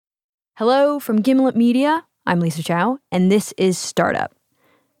Hello from Gimlet Media. I'm Lisa Chow, and this is Startup.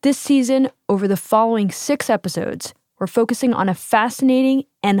 This season, over the following 6 episodes, we're focusing on a fascinating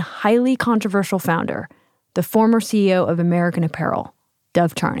and highly controversial founder, the former CEO of American Apparel,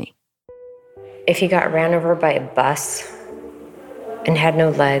 Dov Charney. If he got ran over by a bus and had no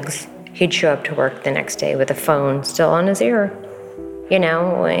legs, he'd show up to work the next day with a phone still on his ear, in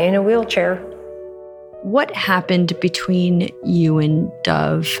a wheelchair. What happened between you and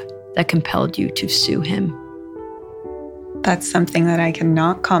Dov that compelled you to sue him? That's something that I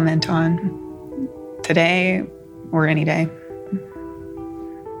cannot comment on today or any day.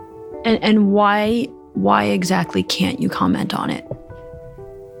 And why exactly can't you comment on it?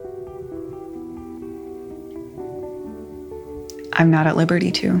 I'm not at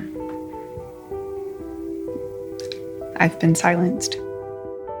liberty to. I've been silenced.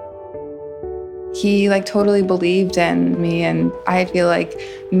 He totally believed in me, and I feel like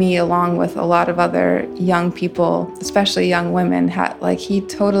me, along with a lot of other young people, especially young women, he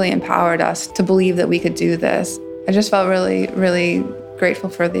totally empowered us to believe that we could do this. I just felt really, really grateful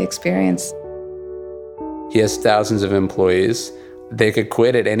for the experience. He has thousands of employees. They could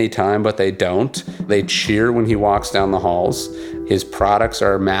quit at any time, but they don't. They cheer when he walks down the halls. His products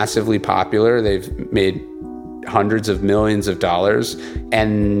are massively popular. They've made hundreds of millions of dollars,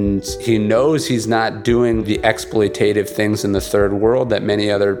 and he knows he's not doing the exploitative things in the third world that many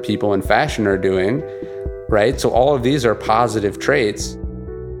other people in fashion are doing, right? So all of these are positive traits.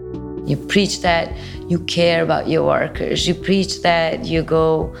 You preach that you care about your workers. You preach that you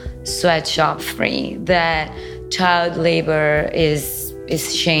go sweatshop free, that child labor is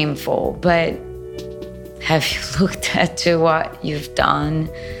shameful. But have you looked at what you've done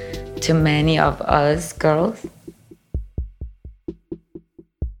to many of us girls?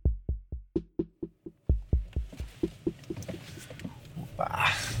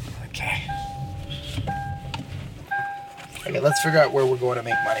 Okay, let's figure out where we're going to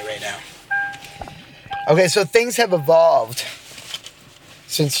make money right now. Okay, so things have evolved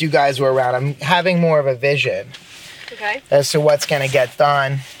since you guys were around. I'm having more of a vision as to what's going to get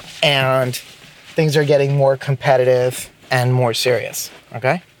done, and things are getting more competitive and more serious,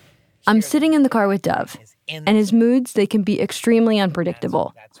 okay? I'm sitting in the car with Dov, and his moods, they can be extremely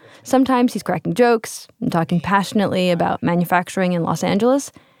unpredictable. Sometimes he's cracking jokes and talking passionately about manufacturing in Los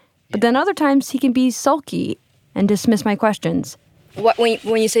Angeles, but then other times he can be sulky and dismiss my questions. What when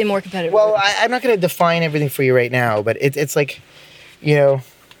you say more competitive? Well, I'm not going to define everything for you right now, but it's like, you're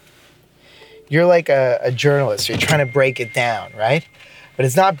like a journalist. You're trying to break it down, right? But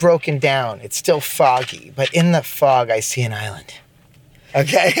it's not broken down. It's still foggy. But in the fog, I see an island.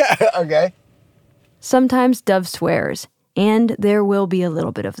 Okay? Okay? Sometimes Dov swears, and there will be a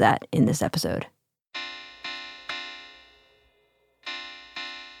little bit of that in this episode.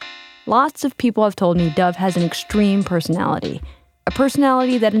 Lots of people have told me Dov has an extreme personality, a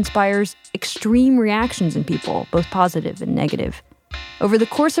personality that inspires extreme reactions in people, both positive and negative. Over the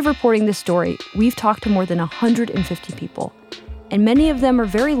course of reporting this story, we've talked to more than 150 people, and many of them are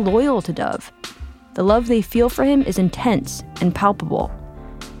very loyal to Dov. The love they feel for him is intense and palpable.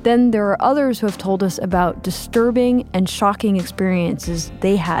 Then there are others who have told us about disturbing and shocking experiences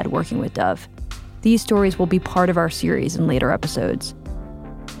they had working with Dov. These stories will be part of our series in later episodes.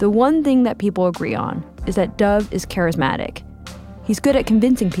 The one thing that people agree on is that Dov is charismatic. He's good at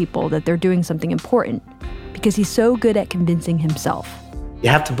convincing people that they're doing something important because he's so good at convincing himself. You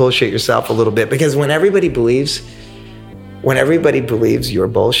have to bullshit yourself a little bit, because when everybody believes your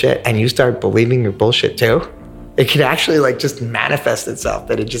bullshit and you start believing your bullshit too, it could actually just manifest itself,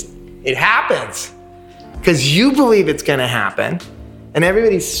 that it happens. Because you believe it's gonna happen, and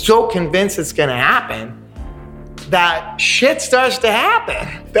everybody's so convinced it's gonna happen, that shit starts to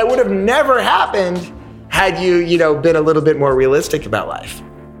happen. That would have never happened had you, been a little bit more realistic about life.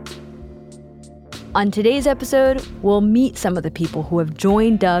 On today's episode, we'll meet some of the people who have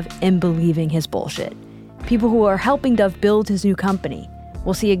joined Dov in believing his bullshit. People who are helping Dov build his new company.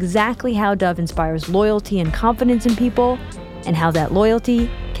 We'll see exactly how Dov inspires loyalty and confidence in people, and how that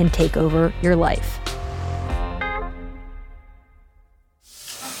loyalty can take over your life.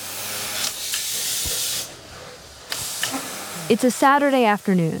 It's a Saturday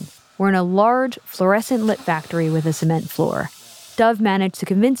afternoon. We're in a large, fluorescent-lit factory with a cement floor. Dov managed to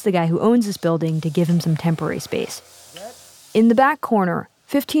convince the guy who owns this building to give him some temporary space. In the back corner,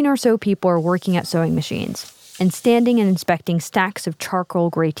 15 or so people are working at sewing machines and standing and inspecting stacks of charcoal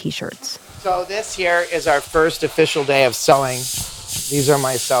gray t-shirts. So this here is our first official day of sewing. These are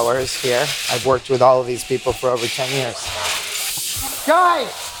my sewers here. I've worked with all of these people for over 10 years.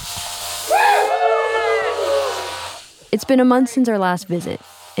 Guys! It's been a month since our last visit,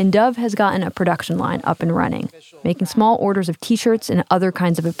 and Dov has gotten a production line up and running, making small orders of T-shirts and other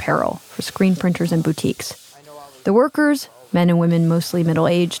kinds of apparel for screen printers and boutiques. The workers, men and women mostly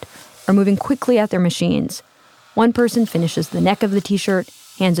middle-aged, are moving quickly at their machines. One person finishes the neck of the T-shirt,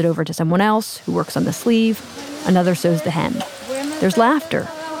 hands it over to someone else who works on the sleeve. Another sews the hem. There's laughter,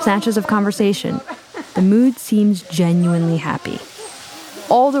 snatches of conversation. The mood seems genuinely happy.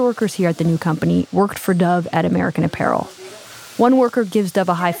 All the workers here at the new company worked for Dov at American Apparel. One worker gives Dov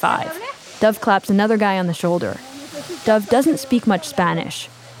a high five. Dov claps another guy on the shoulder. Dov doesn't speak much Spanish,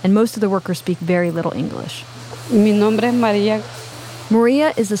 and most of the workers speak very little English. Mi nombre es María.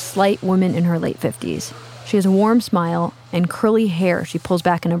 Maria is a slight woman in her late 50s. She has a warm smile and curly hair she pulls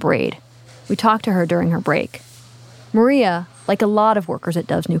back in a braid. We talked to her during her break. Maria, like a lot of workers at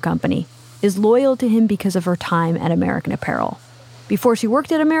Dov's new company, is loyal to him because of her time at American Apparel. Before she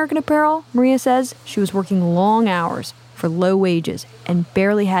worked at American Apparel, Maria says she was working long hours for low wages and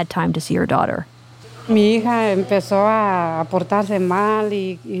barely had time to see her daughter. Maria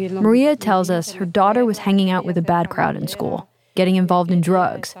tells us her daughter was hanging out with a bad crowd in school, getting involved in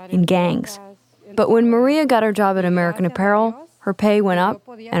drugs, in gangs. But when Maria got her job at American Apparel, her pay went up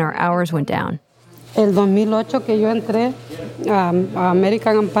and her hours went down. El 2008 que yo entré a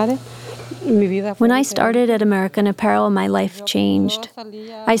American Apparel. When I started at American Apparel, my life changed.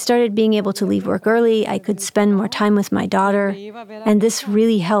 I started being able to leave work early. I could spend more time with my daughter. And this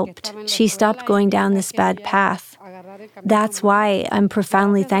really helped. She stopped going down this bad path. That's why I'm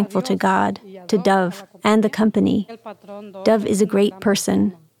profoundly thankful to God, to Dov, and the company. Dov is a great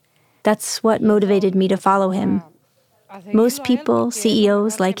person. That's what motivated me to follow him. Most people,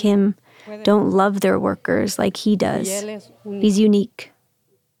 CEOs like him, don't love their workers like he does. He's unique.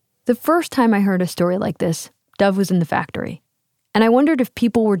 The first time I heard a story like this, Dov was in the factory. And I wondered if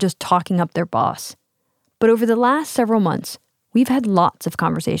people were just talking up their boss. But over the last several months, we've had lots of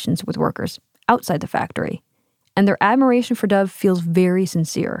conversations with workers outside the factory. And their admiration for Dov feels very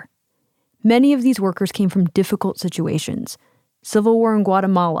sincere. Many of these workers came from difficult situations. Civil war in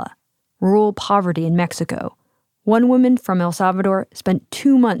Guatemala, rural poverty in Mexico. One woman from El Salvador spent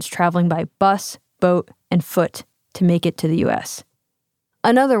 2 months traveling by bus, boat, and foot to make it to the U.S.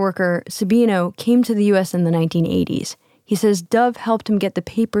 Another worker, Sabino, came to the U.S. in the 1980s. He says Dov helped him get the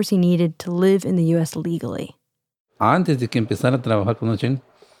papers he needed to live in the U.S. legally.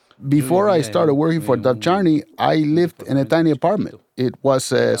 Before I started working for Dov Charney, I lived in a tiny apartment. It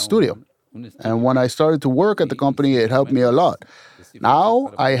was a studio. And when I started to work at the company, it helped me a lot.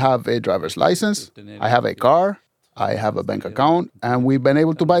 Now I have a driver's license, I have a car, I have a bank account, and we've been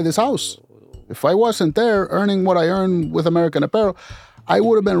able to buy this house. If I wasn't there earning what I earned with American Apparel, I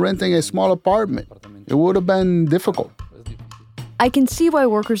would have been renting a small apartment. It would have been difficult. I can see why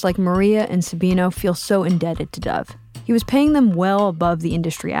workers like Maria and Sabino feel so indebted to Dov. He was paying them well above the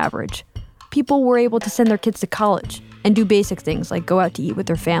industry average. People were able to send their kids to college and do basic things like go out to eat with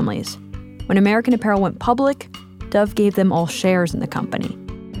their families. When American Apparel went public, Dov gave them all shares in the company.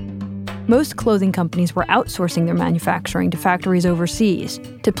 Most clothing companies were outsourcing their manufacturing to factories overseas,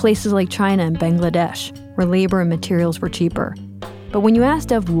 to places like China and Bangladesh, where labor and materials were cheaper. But when you ask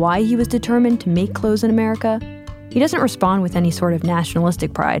Dov why he was determined to make clothes in America, he doesn't respond with any sort of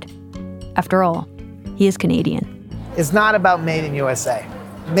nationalistic pride. After all, he is Canadian. It's not about Made in USA.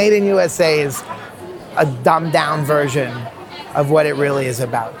 Made in USA is a dumbed-down version of what it really is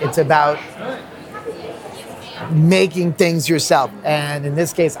about. It's about making things yourself. And in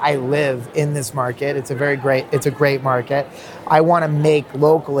this case, I live in this market. It's a great market. I want to make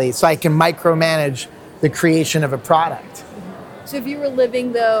locally so I can micromanage the creation of a product. So if you were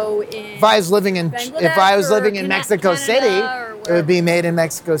living though if I was living in Mexico City, it would be made in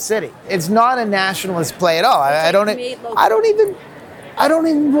Mexico City. It's not a nationalist play at all. I don't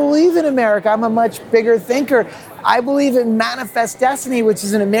even believe in America. I'm a much bigger thinker. I believe in manifest destiny, which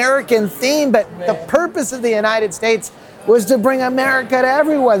is an American theme, but the purpose of the United States was to bring America to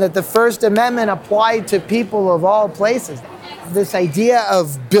everyone, that the First Amendment applied to people of all places. This idea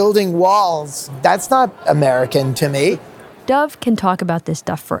of building walls, that's not American to me. Dov can talk about this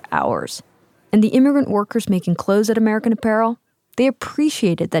stuff for hours. And the immigrant workers making clothes at American Apparel, they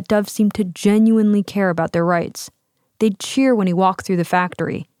appreciated that Dov seemed to genuinely care about their rights. They'd cheer when he walked through the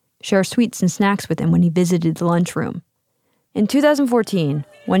factory, share sweets and snacks with him when he visited the lunchroom. In 2014,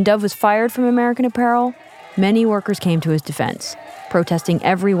 when Dov was fired from American Apparel, many workers came to his defense, protesting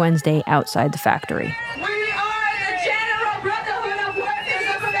every Wednesday outside the factory. We are the General Brotherhood of Workers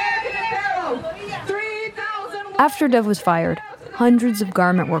of American Apparel. 3,000. After Dov was fired, hundreds of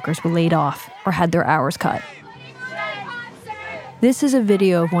garment workers were laid off or had their hours cut. This is a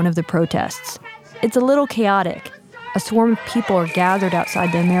video of one of the protests. It's a little chaotic. a swarm of people are gathered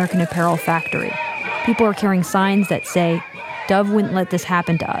outside the American Apparel factory. People are carrying signs that say, "Dove wouldn't let this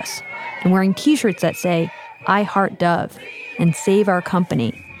happen to us," and wearing t-shirts that say, "I heart Dove," and "Save our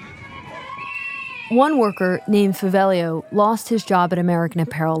company." One worker named Fivelio lost his job at American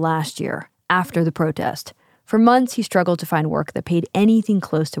Apparel last year, after the protest. For months, he struggled to find work that paid anything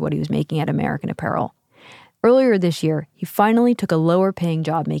close to what he was making at American Apparel. Earlier this year, he finally took a lower-paying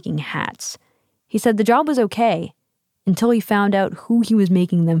job making hats. He said the job was okay until he found out who he was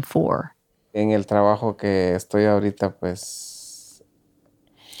making them for. En el trabajo que estoy ahorita, pues,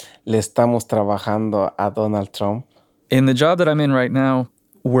 le estamos trabajando a Donald Trump. In the job that I'm in right now,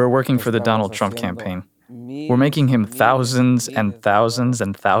 we're working for the Donald Trump campaign. We're making him thousands and thousands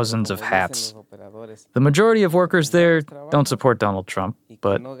and thousands of hats. The majority of workers there don't support Donald Trump,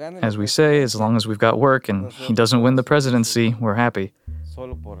 but as we say, as long as we've got work and he doesn't win the presidency, we're happy.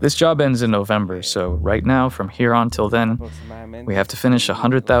 This job ends in November, so right now, from here on till then, we have to finish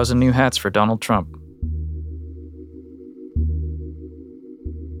 100,000 new hats for Donald Trump.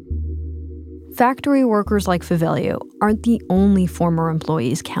 Factory workers like Fivelio aren't the only former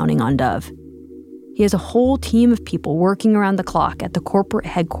employees counting on Dove. He has a whole team of people working around the clock at the corporate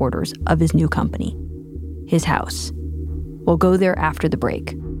headquarters of his new company, his house. We'll go there after the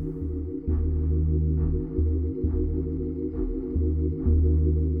break.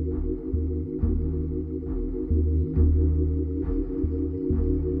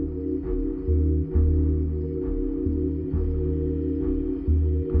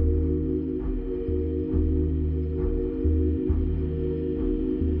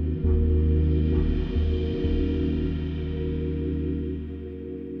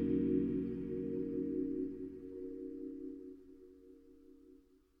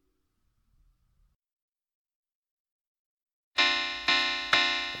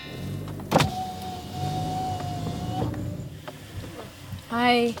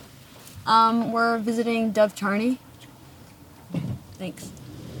 Hi, we're visiting Dov Charney. Thanks.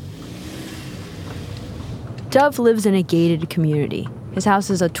 Dov lives in a gated community. His house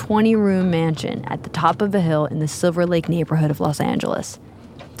is a 20-room mansion at the top of a hill in the Silver Lake neighborhood of Los Angeles.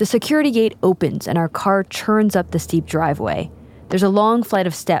 The security gate opens and our car churns up the steep driveway. There's a long flight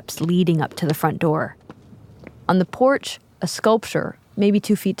of steps leading up to the front door. On the porch, a sculpture, maybe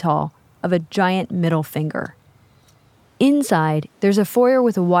 2 feet tall, of a giant middle finger. Inside, there's a foyer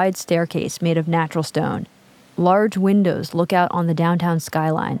with a wide staircase made of natural stone. Large windows look out on the downtown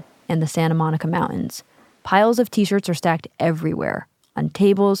skyline and the Santa Monica Mountains. Piles of t-shirts are stacked everywhere, on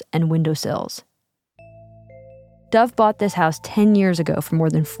tables and windowsills. Dov bought this house 10 years ago for more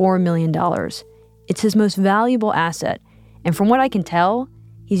than $4 million. It's his most valuable asset, and from what I can tell,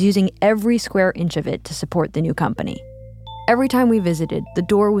 he's using every square inch of it to support the new company. Every time we visited, the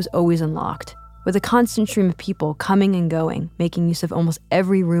door was always unlocked, with a constant stream of people coming and going, making use of almost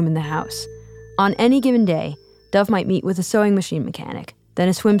every room in the house. On any given day, Dov might meet with a sewing machine mechanic, then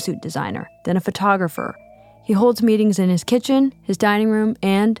a swimsuit designer, then a photographer. He holds meetings in his kitchen, his dining room,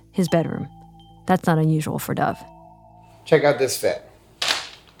 and his bedroom. That's not unusual for Dov. Check out this fit.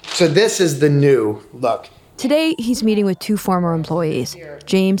 So this is the new look. Today, he's meeting with 2 former employees,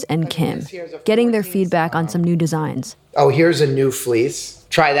 James and Kim, getting their feedback on some new designs. Oh, here's a new fleece.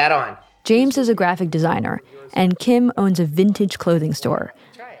 Try that on. James is a graphic designer, and Kim owns a vintage clothing store.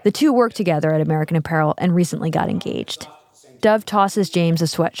 The two work together at American Apparel and recently got engaged. Dov tosses James a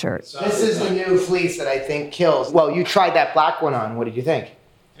sweatshirt. This is the new fleece that I think kills. Well, you tried that black one on. What did you think?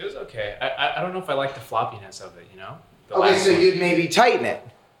 It was okay. I don't know if I like the floppiness of it, you know? Okay, so you'd maybe tighten it.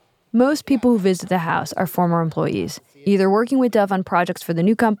 Most people who visit the house are former employees, either working with Dov on projects for the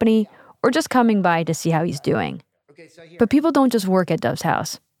new company or just coming by to see how he's doing. But people don't just work at Dov's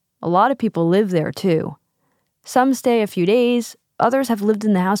house. A lot of people live there, too. Some stay a few days, others have lived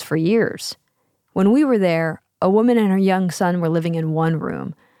in the house for years. When we were there, a woman and her young son were living in one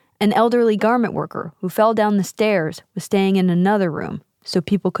room. An elderly garment worker who fell down the stairs was staying in another room so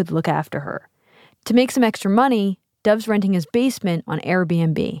people could look after her. To make some extra money, Dov's renting his basement on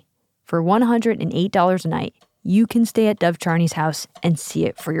Airbnb. For $108 a night, you can stay at Dov Charney's house and see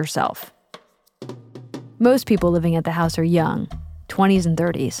it for yourself. Most people living at the house are young, 20s and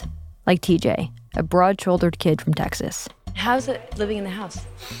 30s, like TJ, a broad-shouldered kid from Texas. How's it living in the house?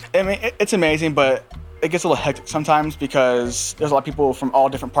 I mean, it's amazing, but it gets a little hectic sometimes because there's a lot of people from all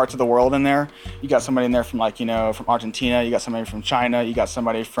different parts of the world in there. You got somebody in there from from Argentina, you got somebody from China, you got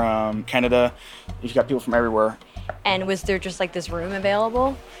somebody from Canada, you've got people from everywhere. And was there just this room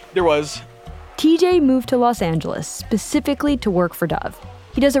available? There was. TJ moved to Los Angeles specifically to work for Dov.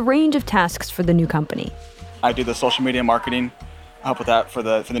 He does a range of tasks for the new company. I do the social media marketing. I help with that for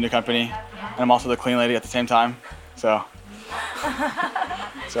the new company. And I'm also the clean lady at the same time. So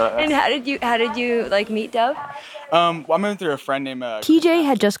And how did you like meet Dov? Well, I moved through a friend named TJ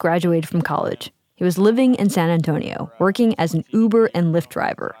had just graduated from college. He was living in San Antonio, working as an Uber and Lyft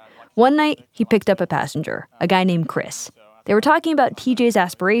driver. One night, he picked up a passenger, a guy named Chris. They were talking about TJ's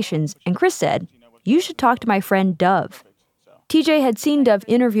aspirations, and Chris said, "You should talk to my friend Dov." TJ had seen Dov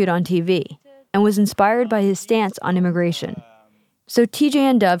interviewed on TV and was inspired by his stance on immigration. So TJ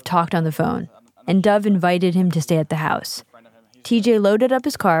and Dov talked on the phone, and Dov invited him to stay at the house. TJ loaded up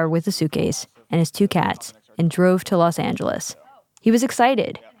his car with a suitcase and his 2 cats and drove to Los Angeles. He was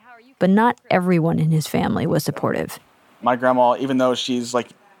excited, but not everyone in his family was supportive. My grandma, even though she's like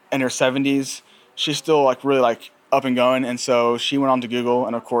in her 70s, she's still like really like up and going. And so she went on to Google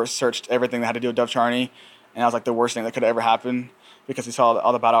and of course searched everything that had to do with Dov Charney. And that was like the worst thing that could ever happen because he saw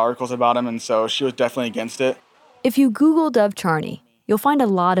all the bad articles about him. And so she was definitely against it. If you Google Dov Charney, you'll find a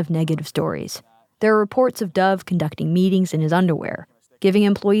lot of negative stories. There are reports of Dov conducting meetings in his underwear, giving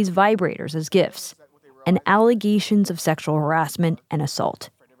employees vibrators as gifts, and allegations of sexual harassment and assault.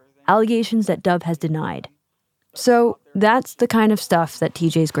 Allegations that Dov has denied. So that's the kind of stuff that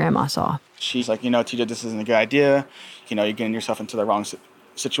TJ's grandma saw. She's like, TJ, this isn't a good idea. You're getting yourself into the wrong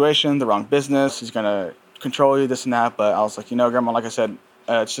situation, the wrong business. He's going to control you, this and that. But I was like, Grandma, like I said,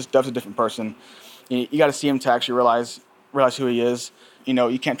 it's just Dov's a different person. You got to see him to actually realize who he is.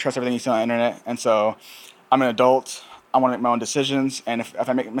 You can't trust everything you see on the internet. And so I'm an adult. I want to make my own decisions. And if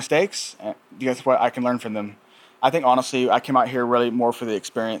I make mistakes, guess what? I can learn from them. I think, honestly, I came out here really more for the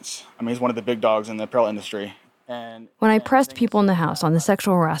experience. I mean, he's one of the big dogs in the apparel industry. When I pressed people in the house on the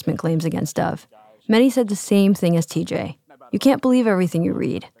sexual harassment claims against Dov, many said the same thing as TJ. You can't believe everything you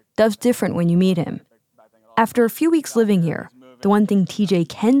read. Dov's different when you meet him. After a few weeks living here, the one thing TJ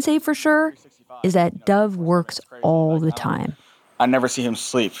can say for sure is that Dov works all the time. I never see him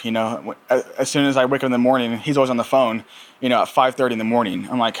sleep. As soon as I wake up in the morning, he's always on the phone, at 5:30 in the morning.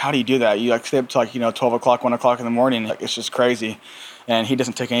 I'm like, how do you do that? You stay up to 12 o'clock, 1 o'clock in the morning. It's just crazy. And he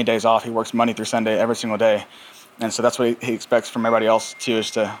doesn't take any days off. He works Monday through Sunday every single day. And so that's what he expects from everybody else too, is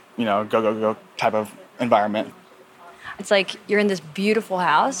to, go type of environment. It's like you're in this beautiful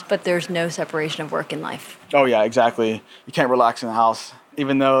house, but there's no separation of work and life. Oh yeah, exactly. You can't relax in the house.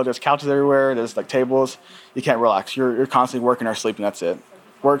 Even though there's couches everywhere, there's tables, you can't relax. You're constantly working or sleeping, that's it.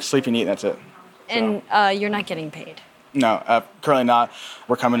 Work, sleep, and eat, that's it. And you're not getting paid? No, currently not.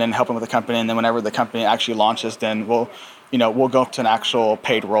 We're coming in, helping with the company, and then whenever the company actually launches, then we'll go to an actual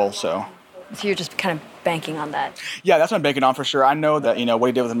paid role, So you're just kind of banking on that? Yeah, that's what I'm banking on for sure. I know that, what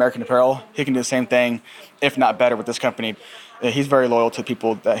he did with American Apparel, he can do the same thing, if not better, with this company. He's very loyal to the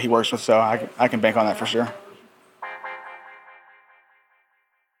people that he works with, so I can bank on that for sure.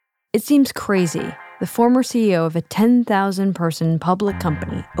 It seems crazy, the former CEO of a 10,000-person public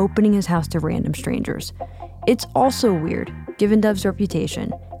company opening his house to random strangers. It's also weird, given Dov's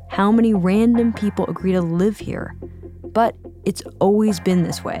reputation, how many random people agree to live here. But it's always been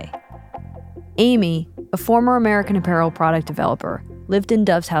this way. Amy, a former American Apparel product developer, lived in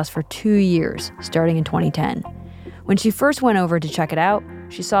Dov's house for 2 years, starting in 2010. When she first went over to check it out,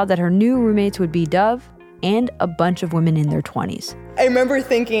 she saw that her new roommates would be Dov and a bunch of women in their 20s. I remember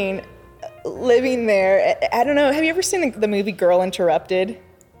thinking, living there, I don't know, have you ever seen the movie Girl Interrupted?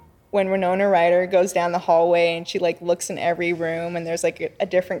 When Winona Ryder goes down the hallway and she looks in every room and there's a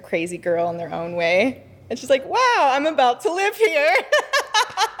different crazy girl in their own way. And she's like, wow, I'm about to live here.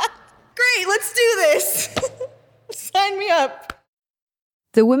 Great, let's do this. Sign me up.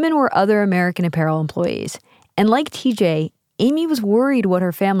 The women were other American Apparel employees. And like TJ, Amy was worried what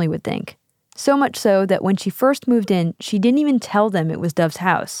her family would think. So much so that when she first moved in, she didn't even tell them it was Dov's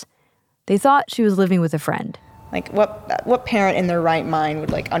house. They thought she was living with a friend. What parent in their right mind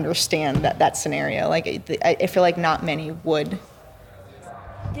would understand that scenario? I feel like not many would.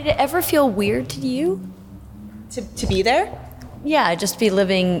 Did it ever feel weird to you? To be there? Yeah, just be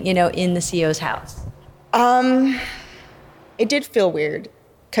living, in the CEO's house. It did feel weird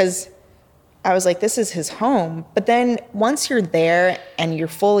because I was like, this is his home. But then once you're there and you're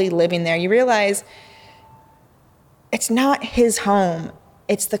fully living there, you realize it's not his home.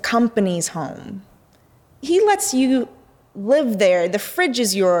 It's the company's home. He lets you live there. The fridge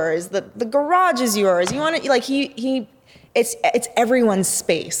is yours. The garage is yours. You want to, it's everyone's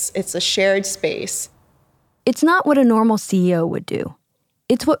space. It's a shared space. It's not what a normal CEO would do.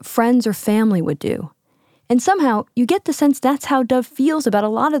 It's what friends or family would do. And somehow, you get the sense that's how Dov feels about a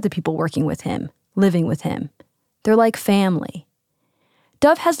lot of the people working with him, living with him. They're like family.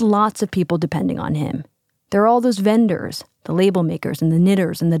 Dov has lots of people depending on him. There are all those vendors, the label makers and the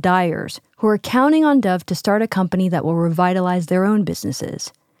knitters and the dyers, who are counting on Dov to start a company that will revitalize their own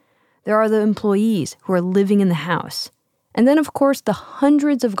businesses. There are the employees who are living in the house. And then, of course, the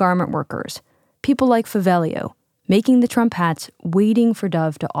hundreds of garment workers, people like Favelio, making the Trump hats, waiting for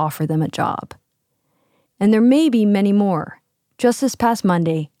Dov to offer them a job. And there may be many more. Just this past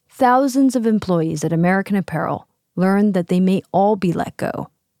Monday, thousands of employees at American Apparel learned that they may all be let go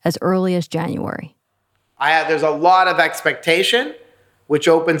as early as January. There's a lot of expectation, which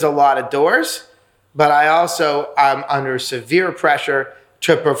opens a lot of doors, but I also am under severe pressure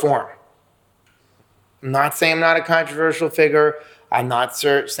to perform. I'm not saying I'm not a controversial figure. I'm not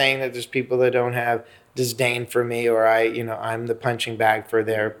saying that there's people that don't have disdain for me or I'm the punching bag for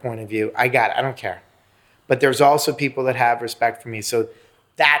their point of view. I got it. I don't care. But there's also people that have respect for me. So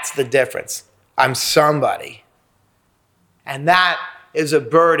that's the difference. I'm somebody. And that is a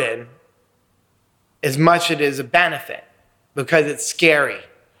burden as much as it is a benefit because it's scary.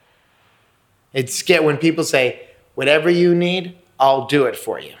 It's scary when people say, whatever you need, I'll do it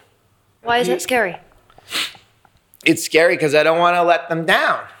for you. Why is that scary? It's scary because I don't want to let them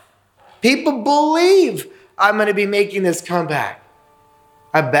down. People believe I'm going to be making this comeback.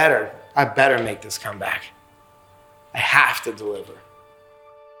 I better make this comeback. I have to deliver.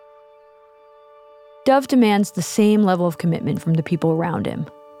 Dov demands the same level of commitment from the people around him.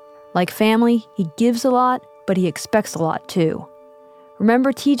 Like family, he gives a lot, but he expects a lot too.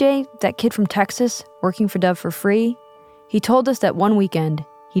 Remember TJ, that kid from Texas, working for Dov for free? He told us that one weekend,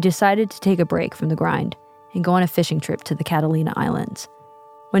 he decided to take a break from the grind and go on a fishing trip to the Catalina Islands.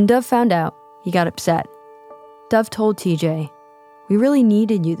 When Dov found out, he got upset. Dov told TJ, "We really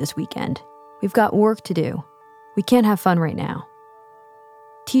needed you this weekend. We've got work to do. We can't have fun right now."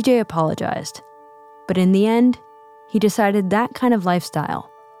 TJ apologized, but in the end, he decided that kind of lifestyle,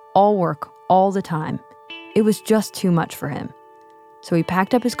 all work, all the time, it was just too much for him. So he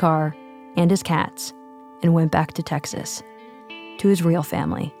packed up his car and his cats and went back to Texas, to his real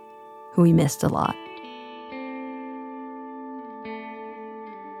family, who he missed a lot.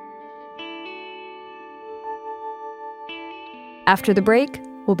 After the break,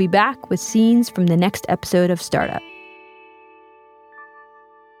 we'll be back with scenes from the next episode of Startup.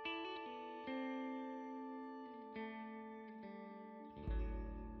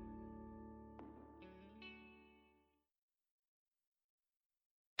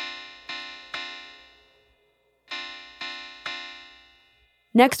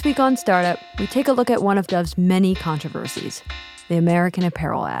 Next week on Startup, we take a look at one of Dov's many controversies, the American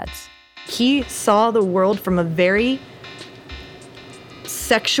Apparel ads. He saw the world from a very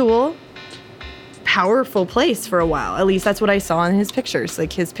sexual, powerful place for a while. At least that's what I saw in his pictures.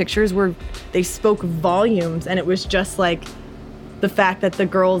 Like, his pictures they spoke volumes, and it was just like the fact that the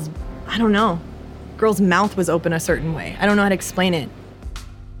girl's mouth was open a certain way. I don't know how to explain it.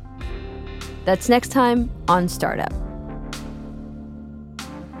 That's next time on Startup.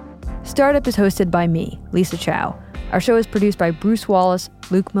 Startup is hosted by me, Lisa Chow. Our show is produced by Bruce Wallace,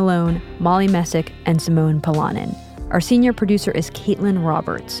 Luke Malone, Molly Messick, and Simone Polanin. Our senior producer is Caitlin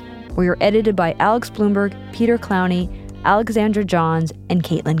Roberts. We are edited by Alex Bloomberg, Peter Clowney, Alexandra Johns, and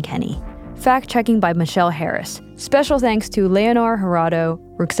Caitlin Kenny. Fact-checking by Michelle Harris. Special thanks to Leonor Gerardo,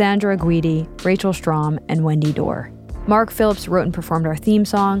 Ruxandra Guidi, Rachel Strom, and Wendy Dorr. Mark Phillips wrote and performed our theme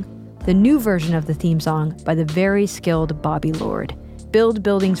song, the new version of the theme song by the very skilled Bobby Lord. Build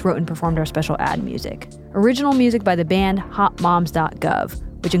Buildings wrote and performed our special ad music. Original music by the band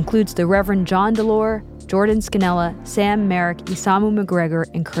hotmoms.gov, which includes the Reverend John Delore, Jordan Scanella, Sam Merrick, Isamu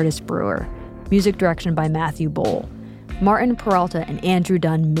McGregor, and Curtis Brewer. Music direction by Matthew Bowl. Martin Peralta and Andrew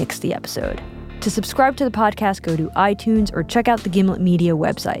Dunn mixed the episode. To subscribe to the podcast, go to iTunes or check out the Gimlet Media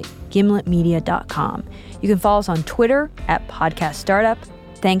website, gimletmedia.com. You can follow us on Twitter @PodcastStartup.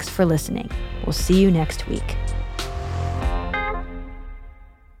 Thanks for listening. We'll see you next week.